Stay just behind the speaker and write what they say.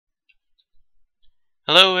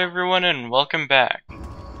Hello everyone and welcome back.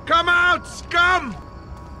 Come out, scum!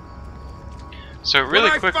 So really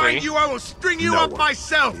when quickly... I find you, I will string you up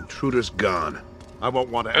myself! The intruder's gone. I won't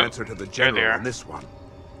want to answer to the general on this one.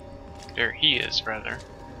 There he is, rather.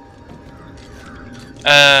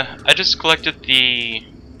 I just collected the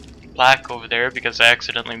plaque over there because I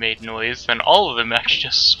accidentally made noise, and all of them actually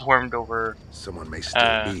just swarmed over Someone may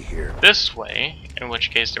still be here. This way, in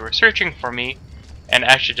which case they were searching for me, and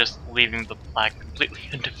actually just leaving the plaque completely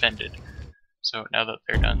undefended. So now that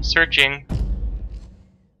they're done searching,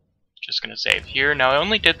 just gonna save here. Now I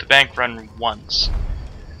only did the bank run once,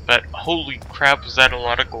 but holy crap was that a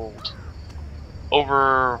lot of gold.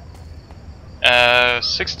 Over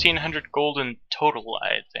 1600 gold in total,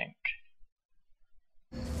 I think.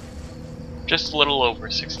 Just a little over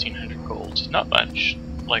 1600 gold, not much,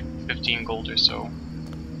 like 15 gold or so.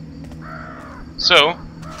 So,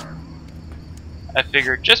 I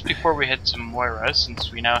figured just before we head to Moira,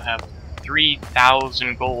 since we now have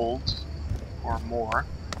 3,000 gold or more,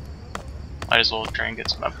 might as well try and get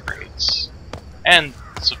some upgrades. And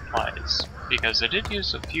supplies, because I did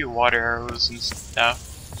use a few water arrows and stuff.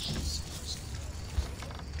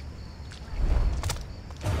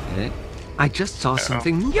 I just saw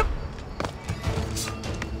something. Yep.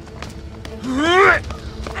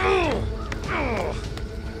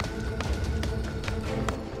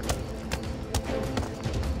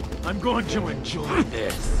 I'm going to enjoy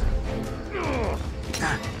this.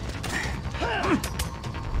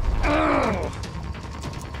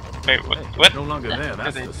 Wait, what? No longer there,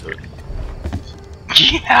 that's for certain.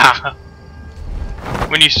 Yeah!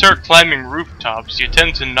 When you start climbing rooftops, you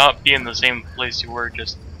tend to not be in the same place you were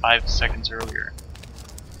just 5 seconds earlier.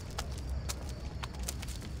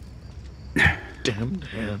 Damned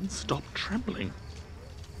hands, stop trembling.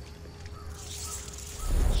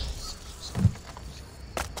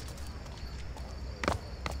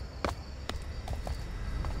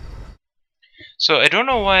 So I don't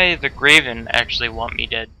know why the Graven actually want me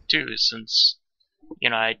dead too, since, you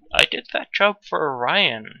know, I did that job for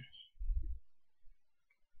Orion.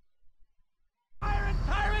 Iron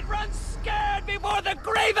Pirate runs scared before the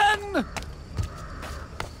Graven!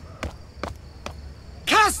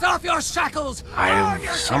 Cast off your shackles! I've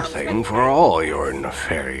something for all your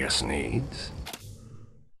nefarious needs.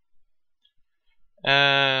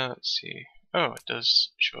 Let's see. Oh, it does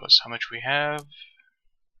show us how much we have.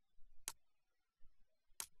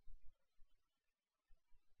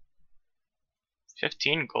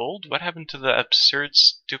 $15 gold? What happened to the absurd,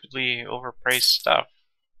 stupidly overpriced stuff?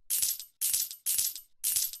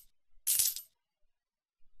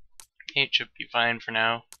 It should be fine for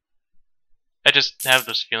now. I just have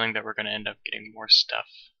this feeling that we're going to end up getting more stuff.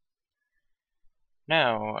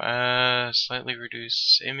 Now, slightly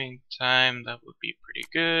reduce aiming time, that would be pretty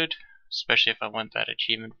good. Especially if I want that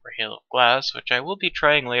achievement for Hail of Glass, which I will be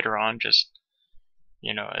trying later on, just,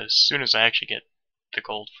 you know, as soon as I actually get the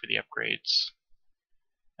gold for the upgrades.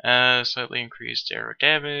 Slightly increased arrow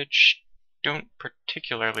damage. Don't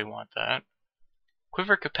particularly want that.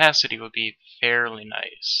 Quiver capacity would be fairly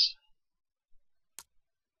nice.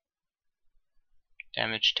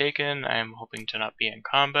 Damage taken, I'm hoping to not be in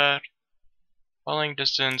combat. Falling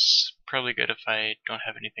distance, probably good if I don't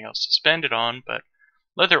have anything else to spend it on, but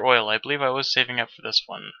leather oil, I believe I was saving up for this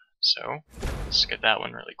one. So, let's get that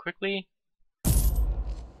one really quickly.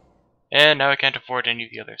 And now I can't afford any of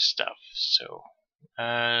the other stuff, so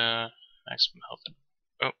maximum health.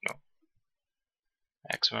 Oh no.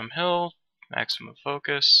 Maximum health, maximum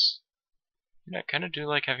focus. Yeah, I kind of do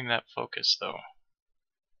like having that focus though.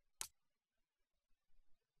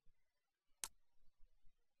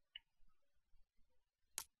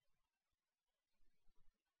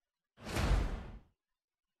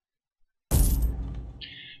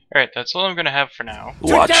 Alright, that's all I'm gonna have for now.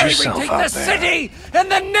 Watch Today yourself we take out the there. city in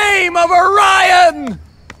the name of Orion!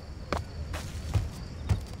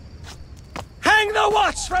 Hang the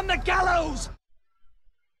watch from the gallows!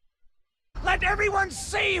 Let everyone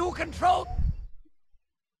see who controls...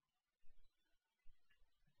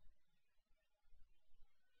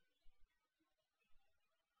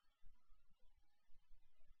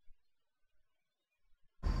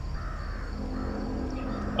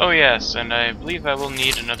 Oh yes, and I believe I will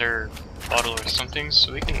need another bottle or something,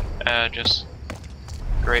 so we can just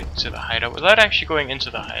go right to the hideout without actually going into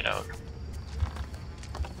the hideout.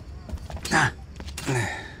 Here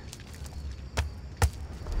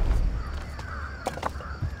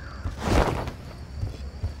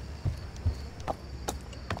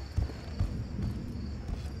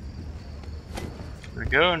we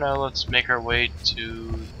go, now let's make our way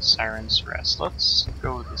to the Siren's Rest. Let's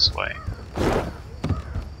go this way.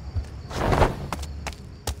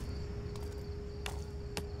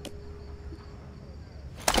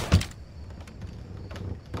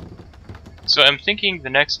 So I'm thinking the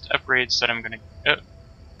next upgrades that I'm gonna... Oh,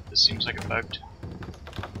 this seems like it bugged.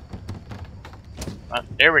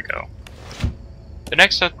 There we go. The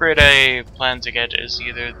next upgrade I plan to get is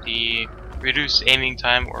either the reduced aiming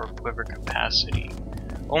time or quiver capacity.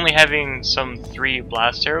 Only having some 3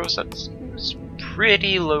 blast arrows, that's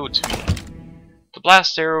pretty low to me. The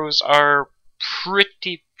blast arrows are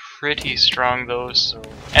pretty strong though, so,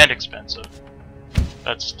 and expensive.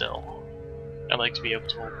 But still, I'd like to be able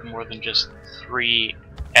to hold more than just 3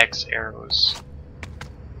 X arrows.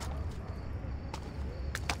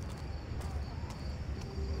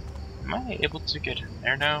 Am I able to get in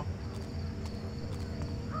there now?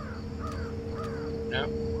 Nope.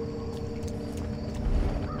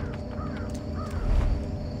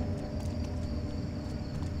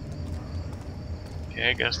 Okay,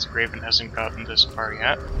 I guess the Graven hasn't gotten this far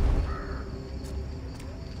yet.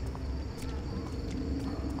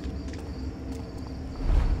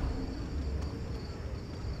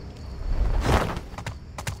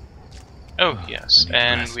 Oh yes,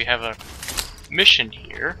 and we have a mission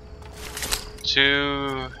here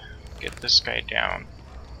to get this guy down.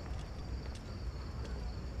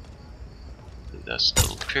 That's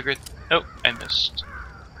still triggered. Oh, I missed.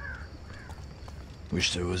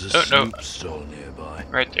 Wish there was a soup stall nearby.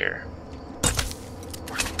 Right there.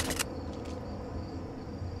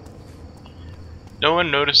 No one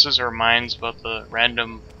notices or minds about the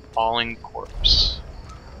random falling corpse.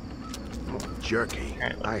 Jerky.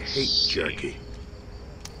 Right, I hate jerky.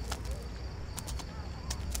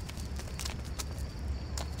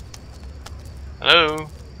 Hello?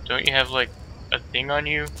 Don't you have like a thing on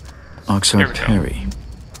you? Oxheart Perry.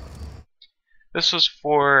 This was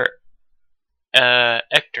for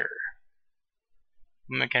Hector.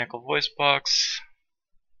 Mechanical voice box.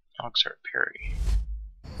 Oxheart Perry.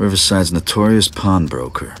 Riverside's notorious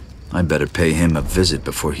pawnbroker. I better pay him a visit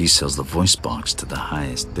before he sells the voice box to the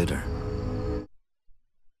highest bidder.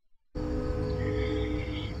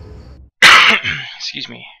 Excuse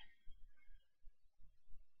me.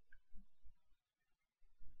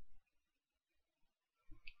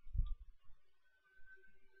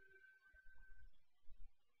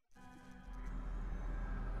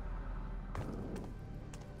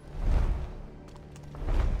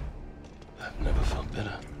 I've never felt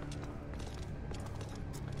better.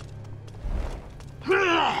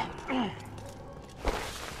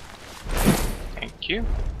 Thank you.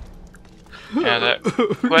 Yeah, that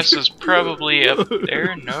quest is probably up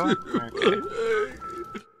there. No? Okay.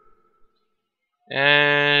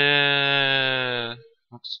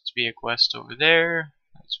 Looks to be a quest over there.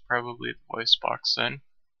 That's probably the voice box then.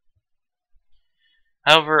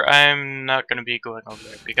 However, I'm not going to be going over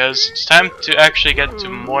there because it's time to actually get to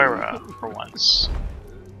Moira for once.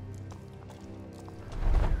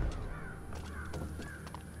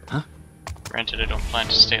 Huh? Granted, I don't plan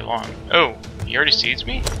to stay long. Oh, he already sees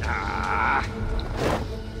me?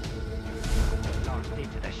 Lost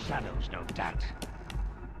into the shadows, no doubt.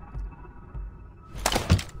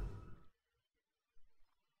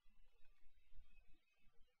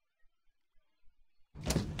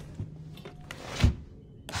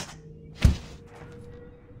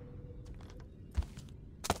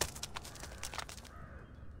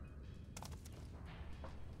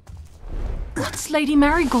 What's Lady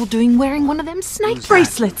Marigold doing wearing one of them snake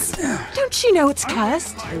bracelets? Don't she know it's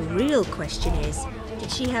cursed? The real question is,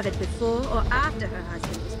 did she have it before or after her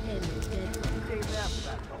husband was pinned and dead?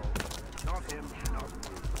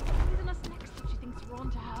 Even us next if she thinks you're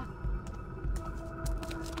on to her.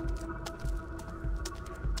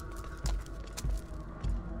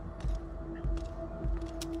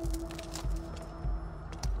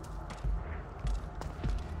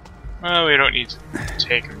 Well, we don't need to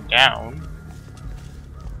take him down.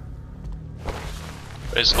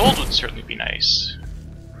 But his gold would certainly be nice.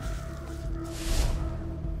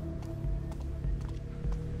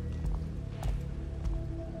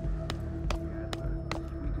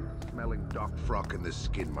 Smelling dock frock in the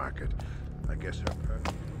skin market. I guess her.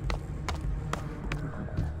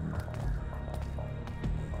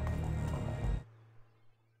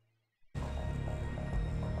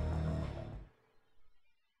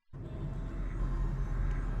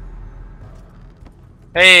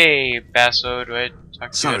 Hey, Basso, do I talk to you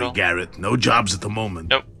at Sorry, all? Garrett. No jobs at the moment.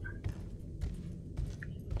 Nope.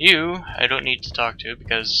 You, I don't need to talk to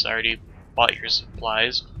because I already bought your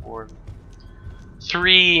supplies for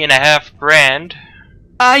 3.5 grand.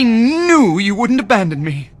 I knew you wouldn't abandon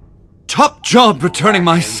me. Top job returning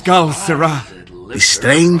my skull, Syrah. The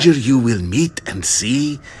stranger you will meet and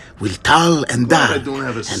see will tall and dark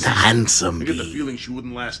and handsome I get the be. feeling she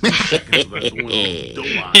wouldn't last 2 seconds. That's one of those He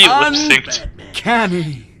lip synced.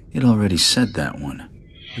 Uncanny. It already said that one.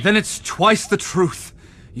 Then it's twice the truth.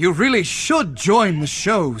 You really should join the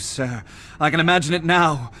show, sir. I can imagine it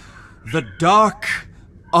now. The Dark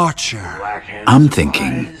Archer. I'm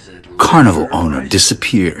thinking carnival owner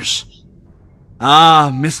disappears. Ah,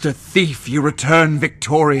 Mr. Thief, you return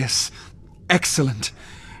victorious. Excellent.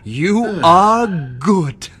 You are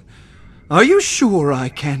good. Are you sure I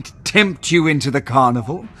can't tempt you into the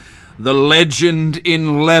carnival? The legend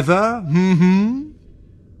in leather?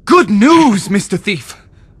 Good news, Mr. Thief.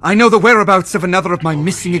 I know the whereabouts of another of my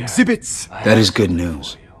missing exhibits. That is good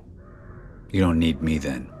news. You don't need me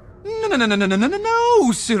then.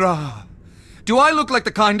 No, sirrah. Do I look like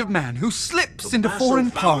the kind of man who slips into foreign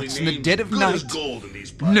parts in the dead of night?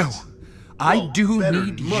 No, I do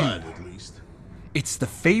need you. It's the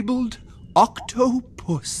fabled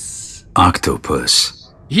octopus.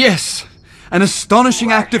 Octopus? Yes, an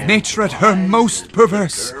astonishing act of nature at her most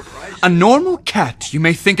perverse. A normal cat, you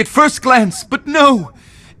may think at first glance, but no.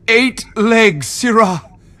 8 legs,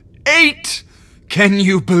 sirrah. 8! Can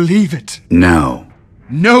you believe it? No.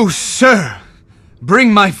 No, sir.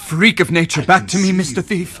 Bring my freak of nature back to me, Mr.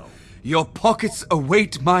 Thief. Your pockets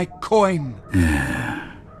await my coin.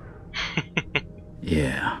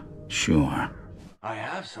 Yeah, sure. I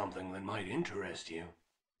have something that might interest you.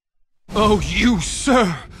 Oh, you,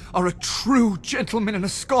 sir, are a true gentleman and a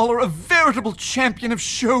scholar, a veritable champion of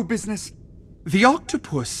show business. The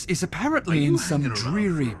octopus is apparently in some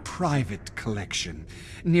dreary private collection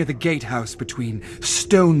near the gatehouse between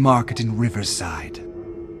Stone Market and Riverside.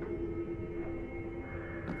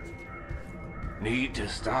 Need to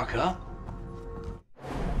stock up?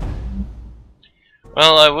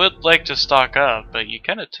 Well, I would like to stock up, but you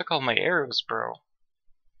kinda took all my arrows, bro.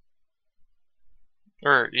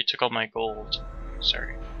 Or, you took all my gold.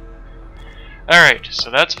 Sorry. Alright, so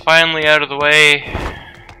that's finally out of the way.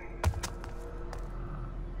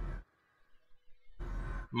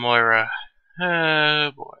 Moira.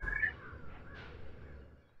 Oh boy.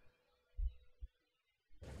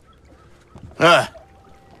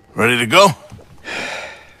 Ready to go?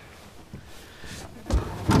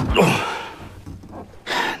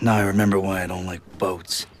 Now I remember why I don't like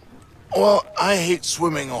boats. Well, I hate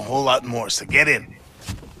swimming a whole lot more, so get in.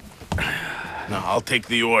 Now, I'll take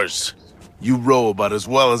the oars. You row about as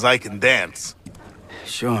well as I can dance.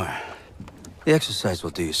 Sure. The exercise will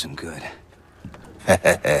do you some good.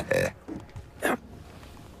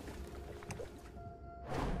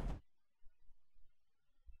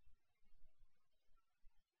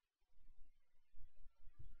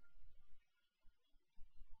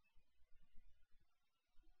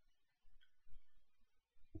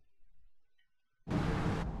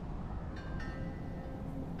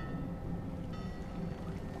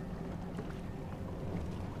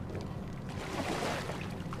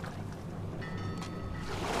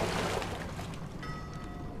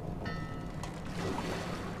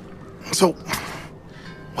 So,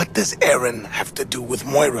 what does Aaron have to do with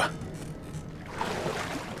Moira?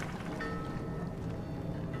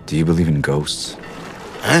 Do you believe in ghosts?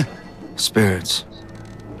 Huh? Spirits.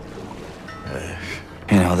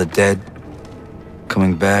 You know, the dead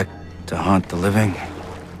coming back to haunt the living.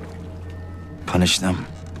 Punish them.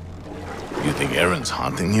 You think Aaron's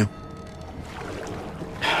haunting you?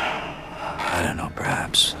 I don't know,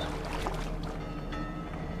 perhaps.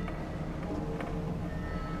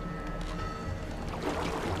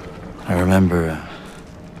 I remember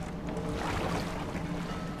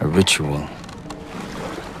a ritual.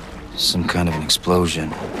 Some kind of an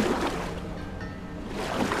explosion.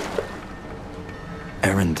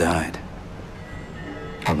 Aaron died.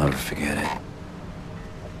 I'll never forget it.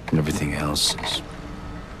 And everything else is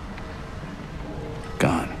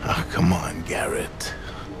gone. Oh, come on, Garrett.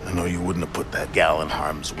 I know you wouldn't have put that gal in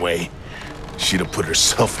harm's way. She'd have put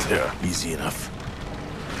herself there easy enough.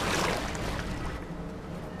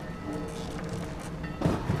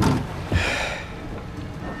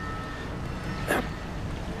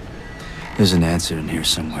 There's an answer in here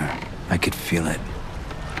somewhere. I could feel it.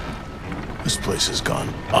 This place has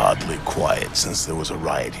gone oddly quiet since there was a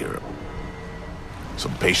riot here.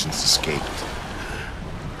 Some patients escaped.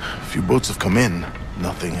 A few boats have come in.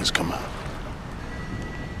 Nothing has come out.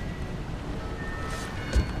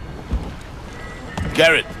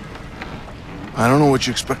 Garrett! I don't know what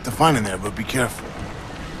you expect to find in there, but be careful.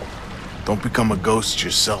 Don't become a ghost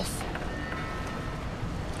yourself.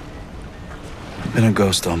 I've been a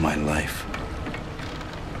ghost all my life.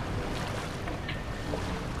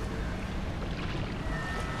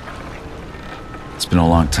 It's been a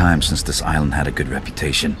long time since this island had a good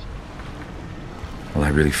reputation. Will I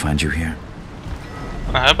really find you here?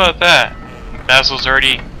 How about that? Basil's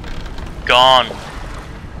already gone.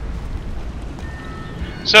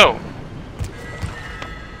 So,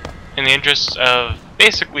 in the interest of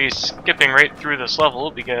basically skipping right through this level,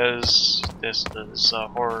 because this is a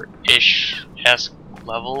horror-ish-esque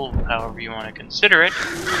level, however you want to consider it,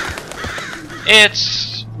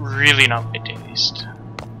 it's really not my taste.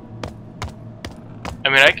 I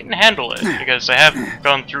mean, I can handle it, because I have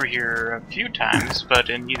gone through here a few times, but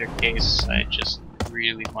in either case, I just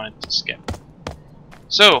really wanted to skip.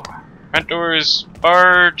 So, front door is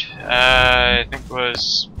barred. I think it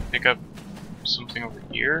was pick up something over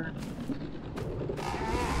here.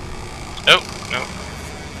 Oh, no.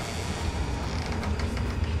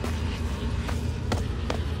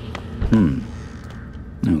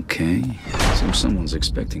 Okay, so someone's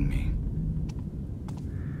expecting me.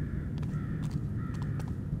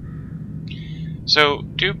 So,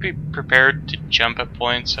 do be prepared to jump at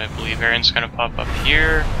points. I believe Erin's gonna pop up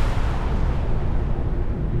here.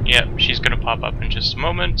 Yep, she's gonna pop up in just a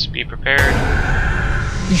moment. Be prepared.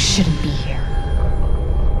 You shouldn't be here.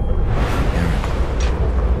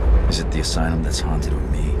 Erin, is it the asylum that's haunted or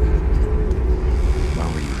me? Why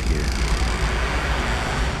were you here?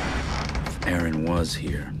 If Erin was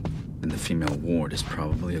here, then the female ward is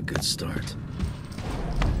probably a good start.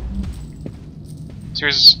 So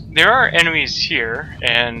there are enemies here,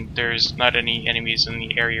 and there's not any enemies in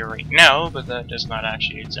the area right now, but that does not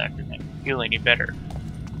actually exactly make me feel any better.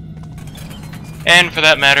 And for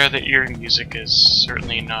that matter, the eerie music is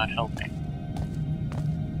certainly not helping.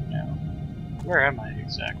 Now, where am I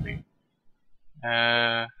exactly?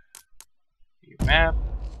 View map.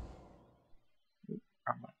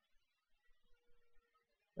 Wrong one.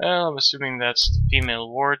 Well, I'm assuming that's the female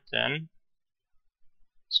ward then.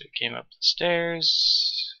 So it came up the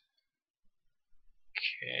stairs.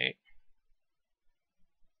 Okay.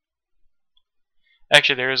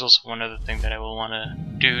 Actually, there is also one other thing that I will want to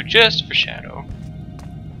do just for Shadow.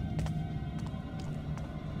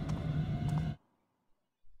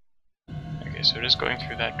 Okay, so just going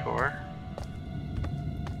through that door.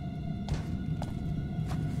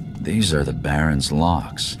 These are the Baron's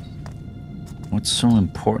locks. What's so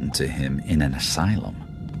important to him in an asylum?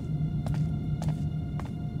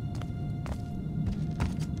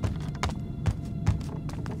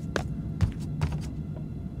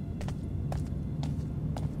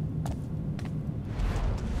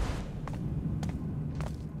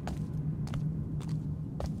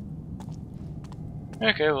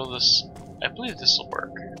 Okay, well I believe this will work.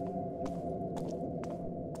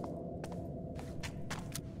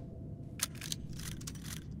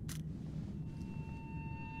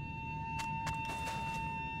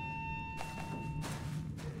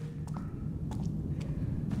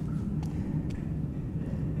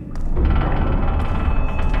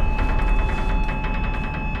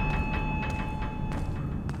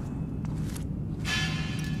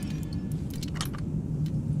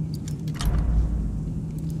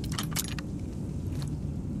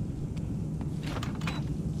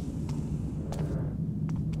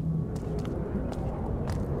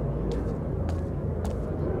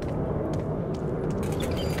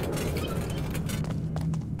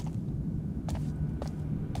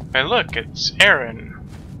 Hey look, it's Erin.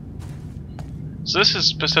 So this is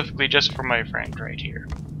specifically just for my friend right here.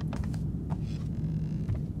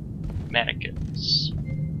 Mannequins.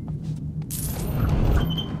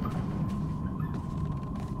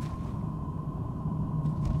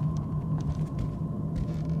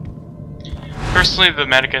 Personally, the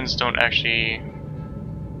mannequins don't actually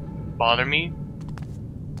bother me,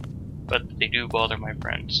 but they do bother my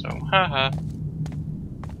friend, so haha.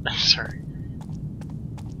 I'm sorry.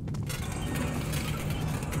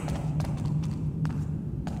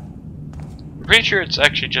 I'm pretty sure it's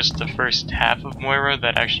actually just the first half of Moira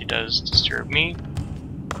that actually does disturb me.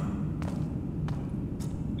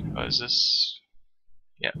 Oh, is this?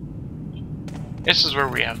 Yeah. This is where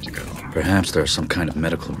we have to go. Perhaps there are some kind of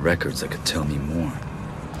medical records that could tell me more.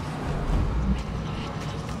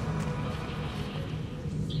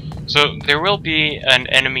 So there will be an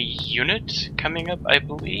enemy unit coming up, I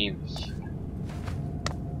believe.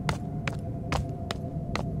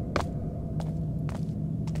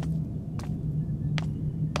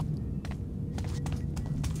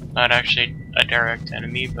 Not actually a direct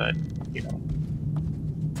enemy, but, you know,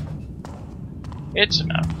 it's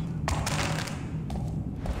enough.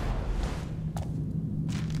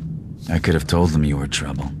 I could have told them you were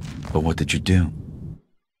trouble, but what did you do?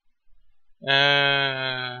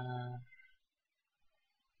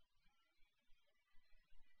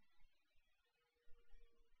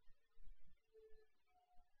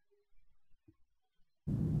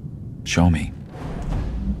 Show me.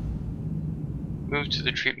 Move to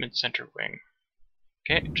the treatment center wing.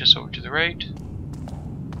 Okay, just over to the right.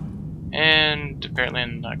 And apparently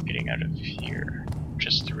I'm not getting out of here,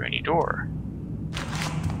 just through any door.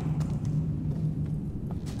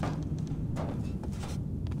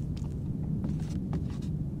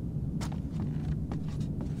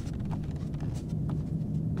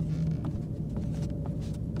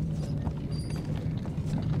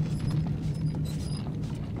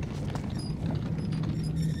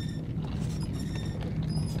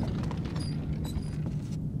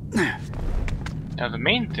 Now the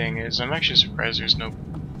main thing is, I'm actually surprised there's no,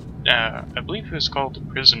 I believe it was called the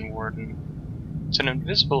Prison Warden. It's an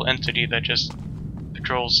invisible entity that just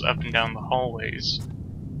patrols up and down the hallways.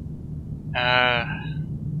 I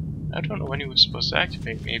don't know when he was supposed to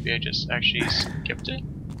activate, maybe I just actually skipped it?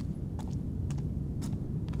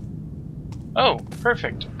 Oh,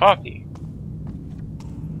 perfect, Poppy.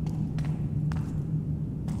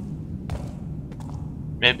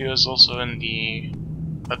 Maybe it was also in the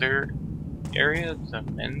other area, the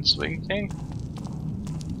men's wing thing?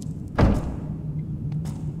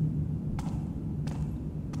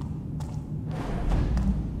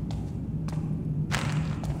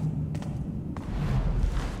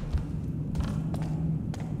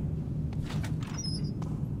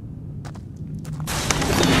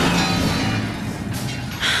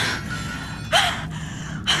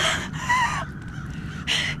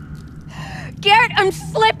 Garrett, I'm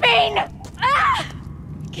slipping! Ah!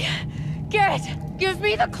 Garrett, give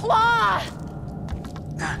me the claw!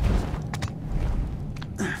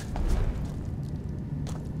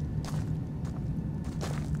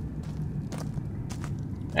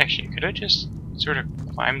 Actually, could I just sort of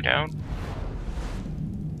climb down?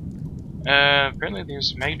 Apparently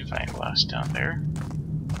there's a magnifying glass down there.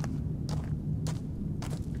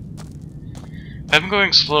 If I'm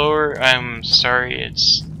going slower, I'm sorry,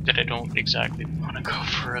 it's that I don't exactly want to go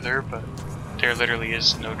further, but there literally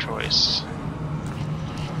is no choice.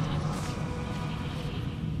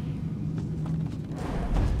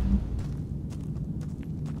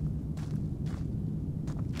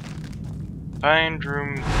 Find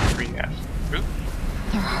room 3F. Oop.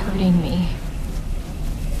 They're hurting me.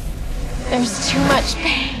 There's too much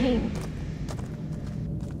pain.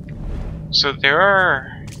 So there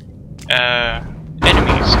are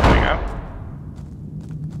enemies coming up.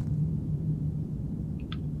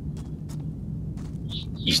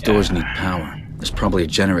 These doors need power. There's probably a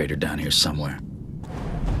generator down here somewhere.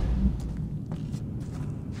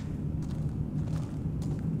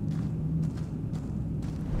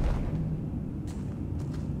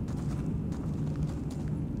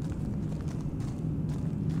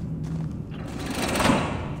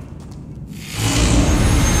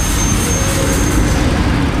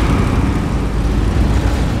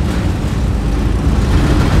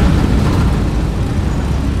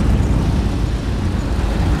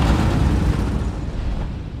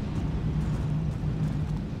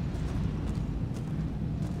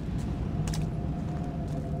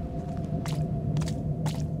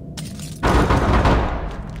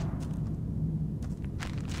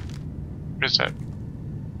 What is that?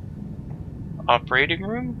 Operating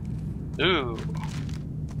room? Ooh.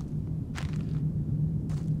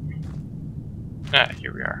 Ah,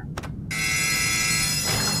 here we are.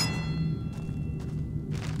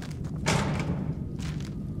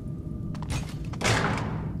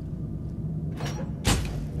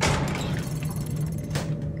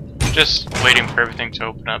 Just waiting for everything to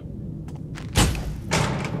open up.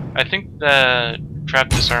 I think the trap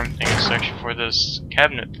disarm thing is actually for this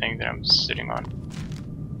cabinet thing that I'm sitting on.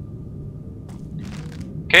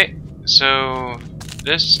 Okay, so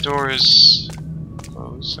this door is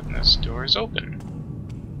closed and this door is open.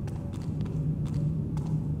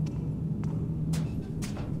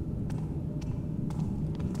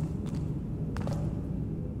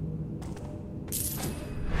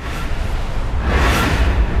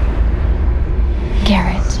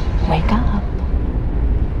 Garrett, wake up.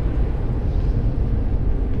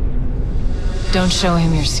 Don't show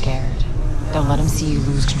him you're scared. Don't let him see you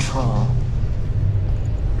lose control.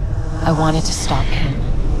 I wanted to stop him.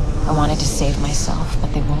 I wanted to save myself,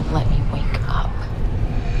 but they won't let me wake up.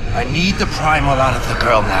 I need the primal out of the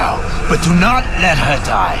girl now, but do not let her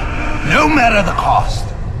die, no matter the cost.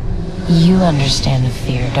 You understand the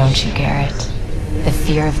fear, don't you, Garrett? The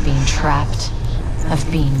fear of being trapped, of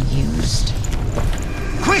being used.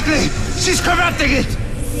 Quickly! She's corrupting it!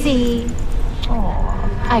 See? Oh,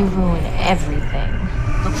 I ruin everything.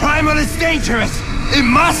 The primal is dangerous! It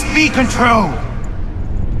must be controlled!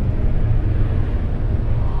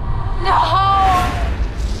 No!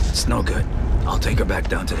 It's no good. I'll take her back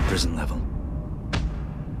down to the prison level.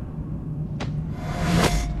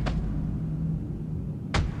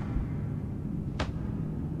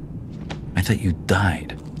 I thought you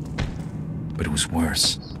died. But it was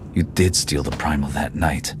worse. You did steal the primal that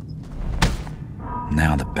night.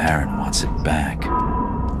 Now the Baron wants it back.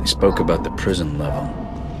 They spoke about the prison level.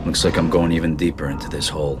 Looks like I'm going even deeper into this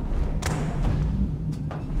hole.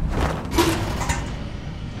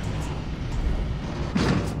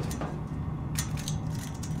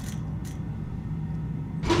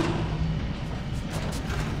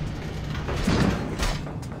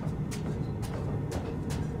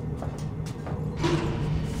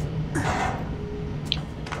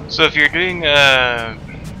 So if you're doing a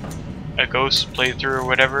ghost playthrough or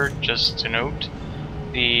whatever, just to note,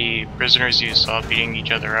 the prisoners you saw beating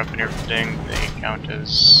each other up and everything, they count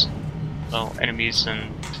as, well, enemies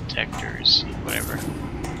and detectors, whatever.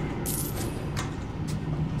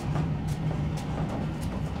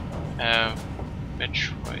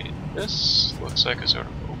 Which way? This looks like a sort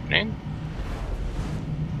of opening.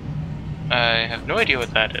 I have no idea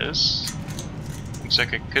what that is. Looks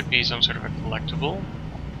like it could be some sort of a collectible.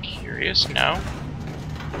 Curious now.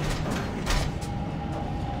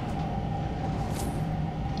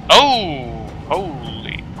 Oh!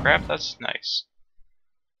 Holy crap, that's nice.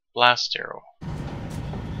 Blast arrow.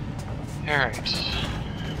 Alright.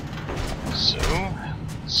 So,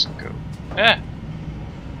 let's go. Ah!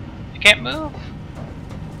 I can't move!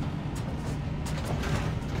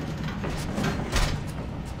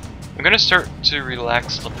 I'm gonna start to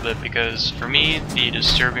relax a little bit because for me, the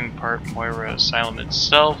disturbing part Moira Asylum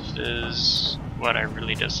itself is what I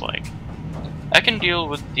really dislike. I can deal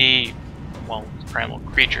with the, well, primal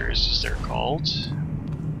creatures as they're called.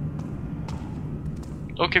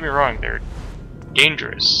 Don't get me wrong, they're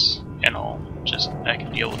dangerous and all, just I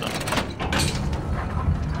can deal with them.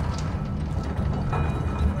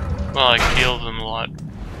 Well, I can deal with them a lot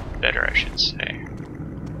better, I should say.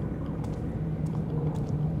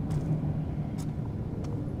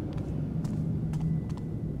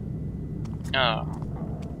 Oh.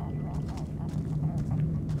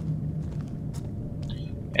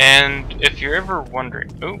 And if you're ever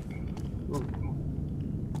wondering,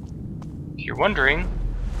 if you're wondering,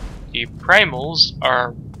 the primals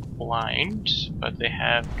are blind, but they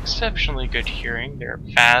have exceptionally good hearing. They're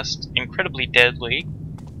fast, incredibly deadly,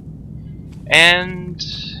 and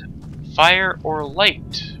fire or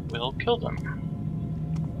light will kill them.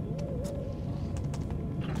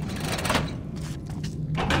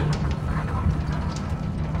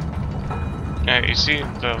 You see,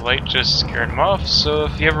 the light just scared him off, so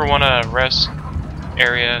if you ever want a rest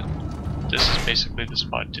area, this is basically the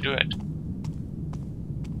spot to do it.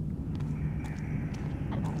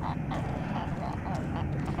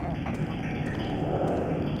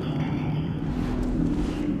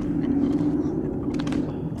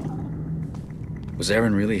 Was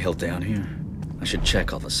Aaron really held down here? I should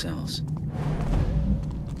check all the cells.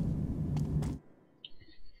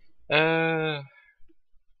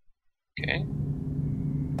 Okay.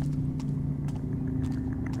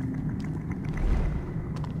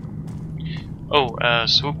 Oh,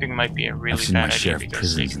 swooping might be a really bad idea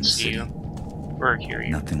because they can see you or hear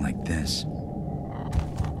you. Nothing like this.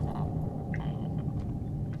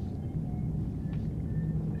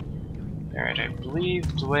 Alright, I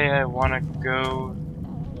believe the way I want to go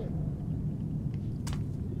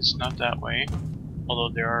is not that way,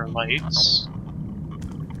 although there are lights.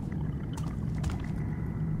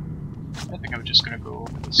 I think I'm just gonna go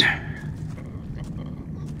over this way.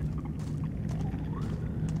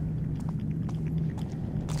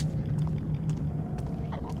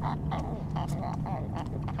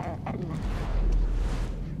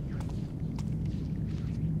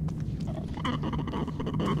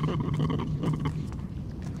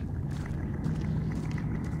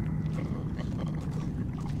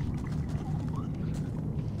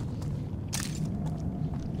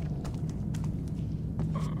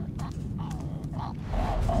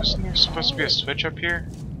 Isn't there supposed to be a switch up here?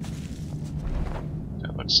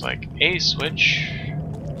 That looks like a switch.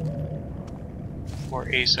 Or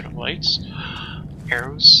a set of lights.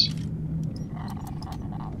 Arrows.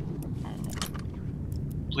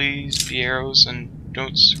 Please be arrows and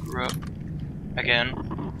don't screw up again.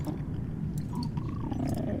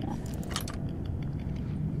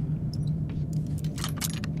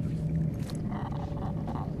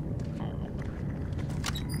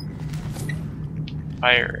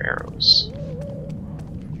 Fire arrows.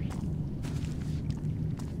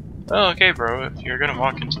 Oh, okay, bro, if you're gonna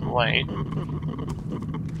walk into the light.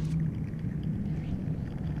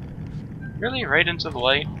 Really? Right into the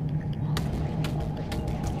light?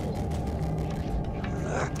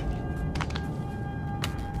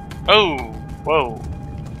 Oh! Whoa!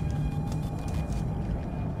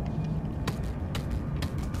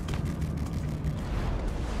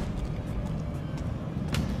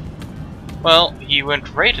 Well, he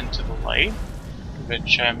went right into the light,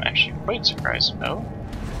 which I'm actually quite surprised about.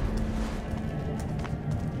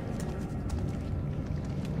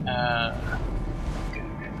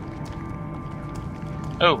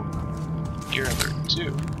 Oh, you're alert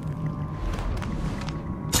too.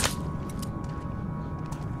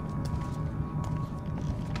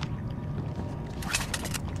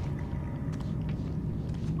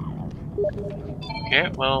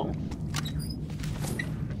 Okay, well,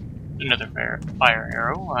 another fire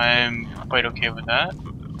arrow. I'm quite okay with that.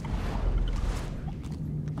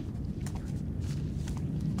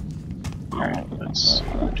 Alright, let's see.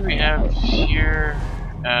 What do we have here?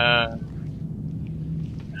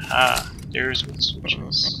 There's what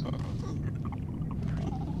switches.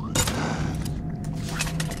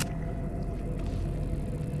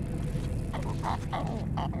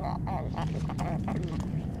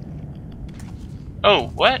 Oh,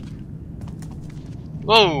 what?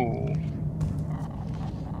 Whoa!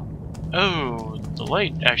 Oh, the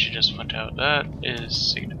light actually just went out. That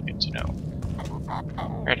is significant to know.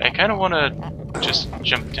 Alright, I kinda wanna just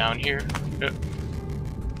jump down here.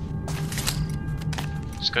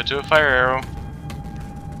 Just go to a fire arrow.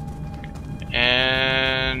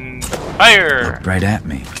 And fire! Looked right at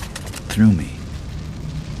me. Through me.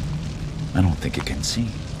 I don't think it can see.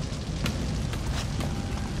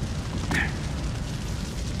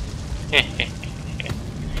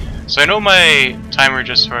 So I know my timer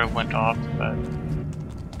just sort of went off, but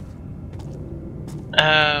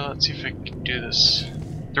let's see if I can do this.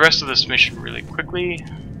 The rest of this mission really quickly,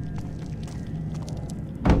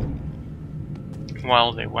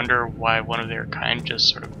 while they wonder why one of their kind just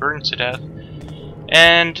sort of burns to death.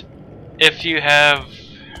 And if you have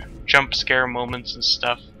jump scare moments and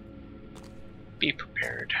stuff, be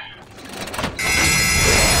prepared.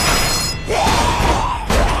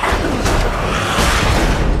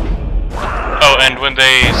 Oh, and when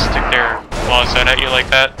they stick their claws out at you like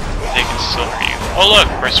that, they can still hurt you. Oh look,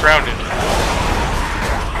 we're surrounded.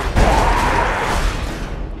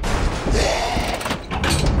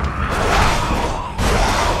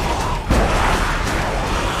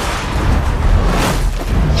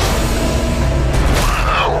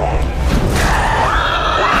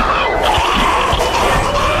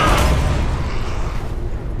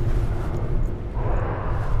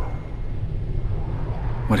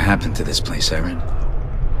 What happened to this place, Erin?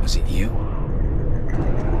 Was it you?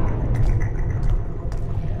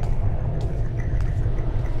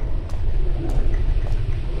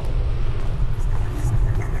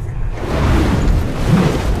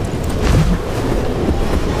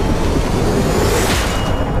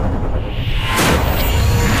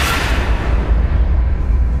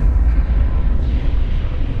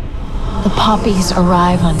 The poppies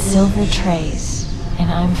arrive on silver trays, and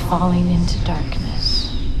I'm falling into darkness.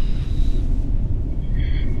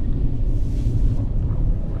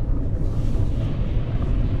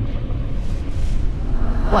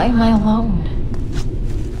 Why am I alone?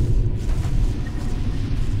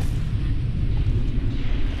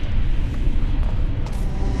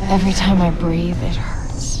 Every time I breathe, it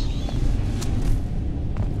hurts.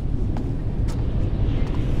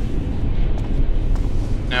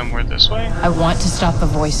 Now more this way? I want to stop the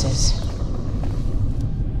voices.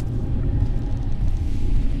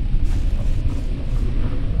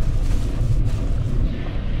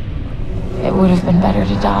 It would have been better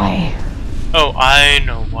to die. Oh, I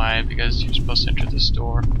know why, because you're supposed to enter this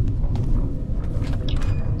door.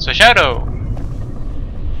 So Shadow!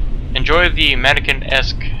 Enjoy the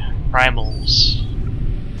mannequin-esque primals.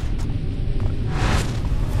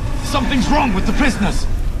 Something's wrong with the prisoners!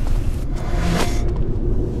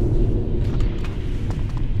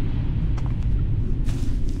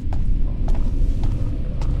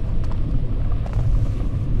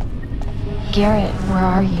 Garrett, where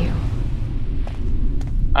are you?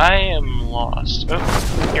 I am lost.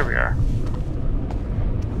 Oh, here we are.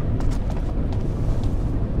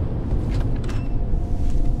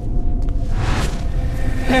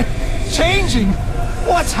 They're changing!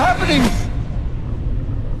 What's happening?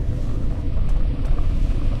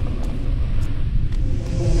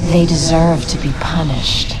 They deserve to be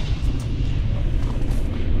punished.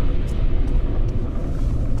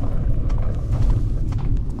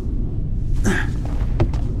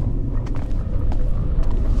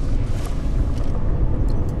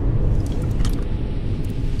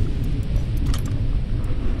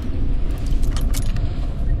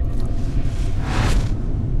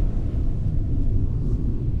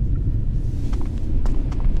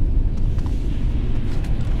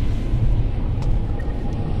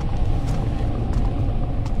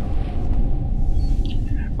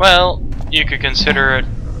 Well, you could consider it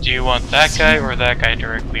Do you want that guy or that guy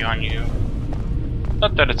directly on you?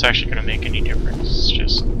 Not that it's actually going to make any difference, it's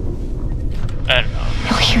just... I don't know.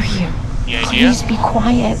 He'll hear you. The idea? Please be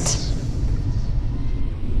quiet.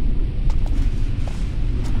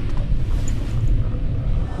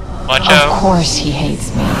 Watch out. Of course he hates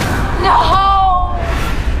me. No!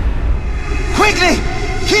 Quickly!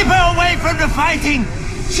 Keep her away from the fighting!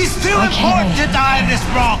 She's too important to die on this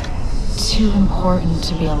rock! Too important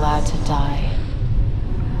to be allowed to die.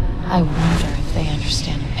 I wonder if they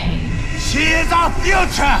understand the pain. She is our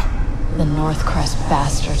future! The Northcrest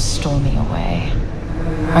bastards stole me away.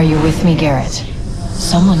 Are you with me, Garrett?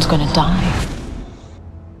 Someone's gonna die.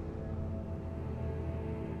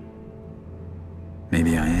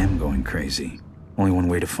 Maybe I am going crazy. Only one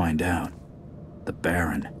way to find out. The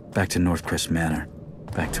Baron. Back to Northcrest Manor.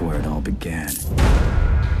 Back to where it all began.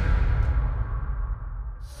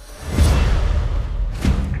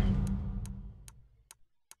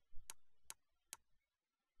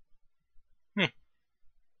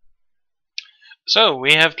 So,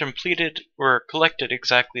 we have completed or collected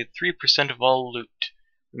exactly 3% of all loot.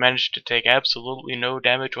 We managed to take absolutely no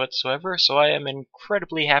damage whatsoever, so I am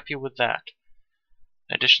incredibly happy with that.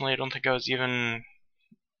 Additionally, I don't think I was even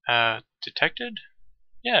detected?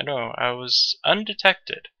 Yeah, no, I was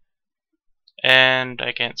undetected. And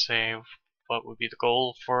I can't say what would be the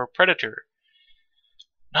goal for Predator.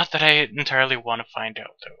 Not that I entirely want to find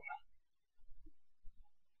out, though.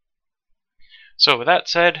 So with that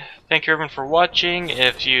said, thank you everyone for watching.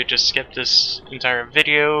 If you just skipped this entire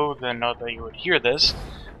video, then know that you would hear this.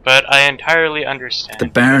 But I entirely understand. The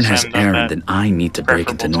Baron has errand, and I need to break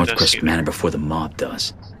into Northcrest Manor before the mob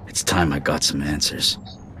does. It's time I got some answers.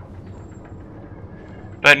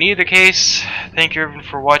 But in either case, thank you everyone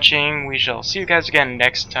for watching. We shall see you guys again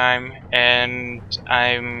next time, and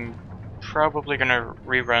I'm probably gonna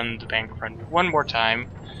rerun the bank run one more time,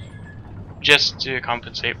 just to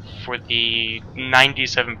compensate for the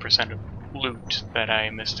 97% of loot that I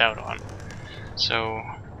missed out on. So,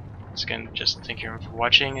 once again, just thank you everyone for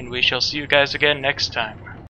watching, and we shall see you guys again next time.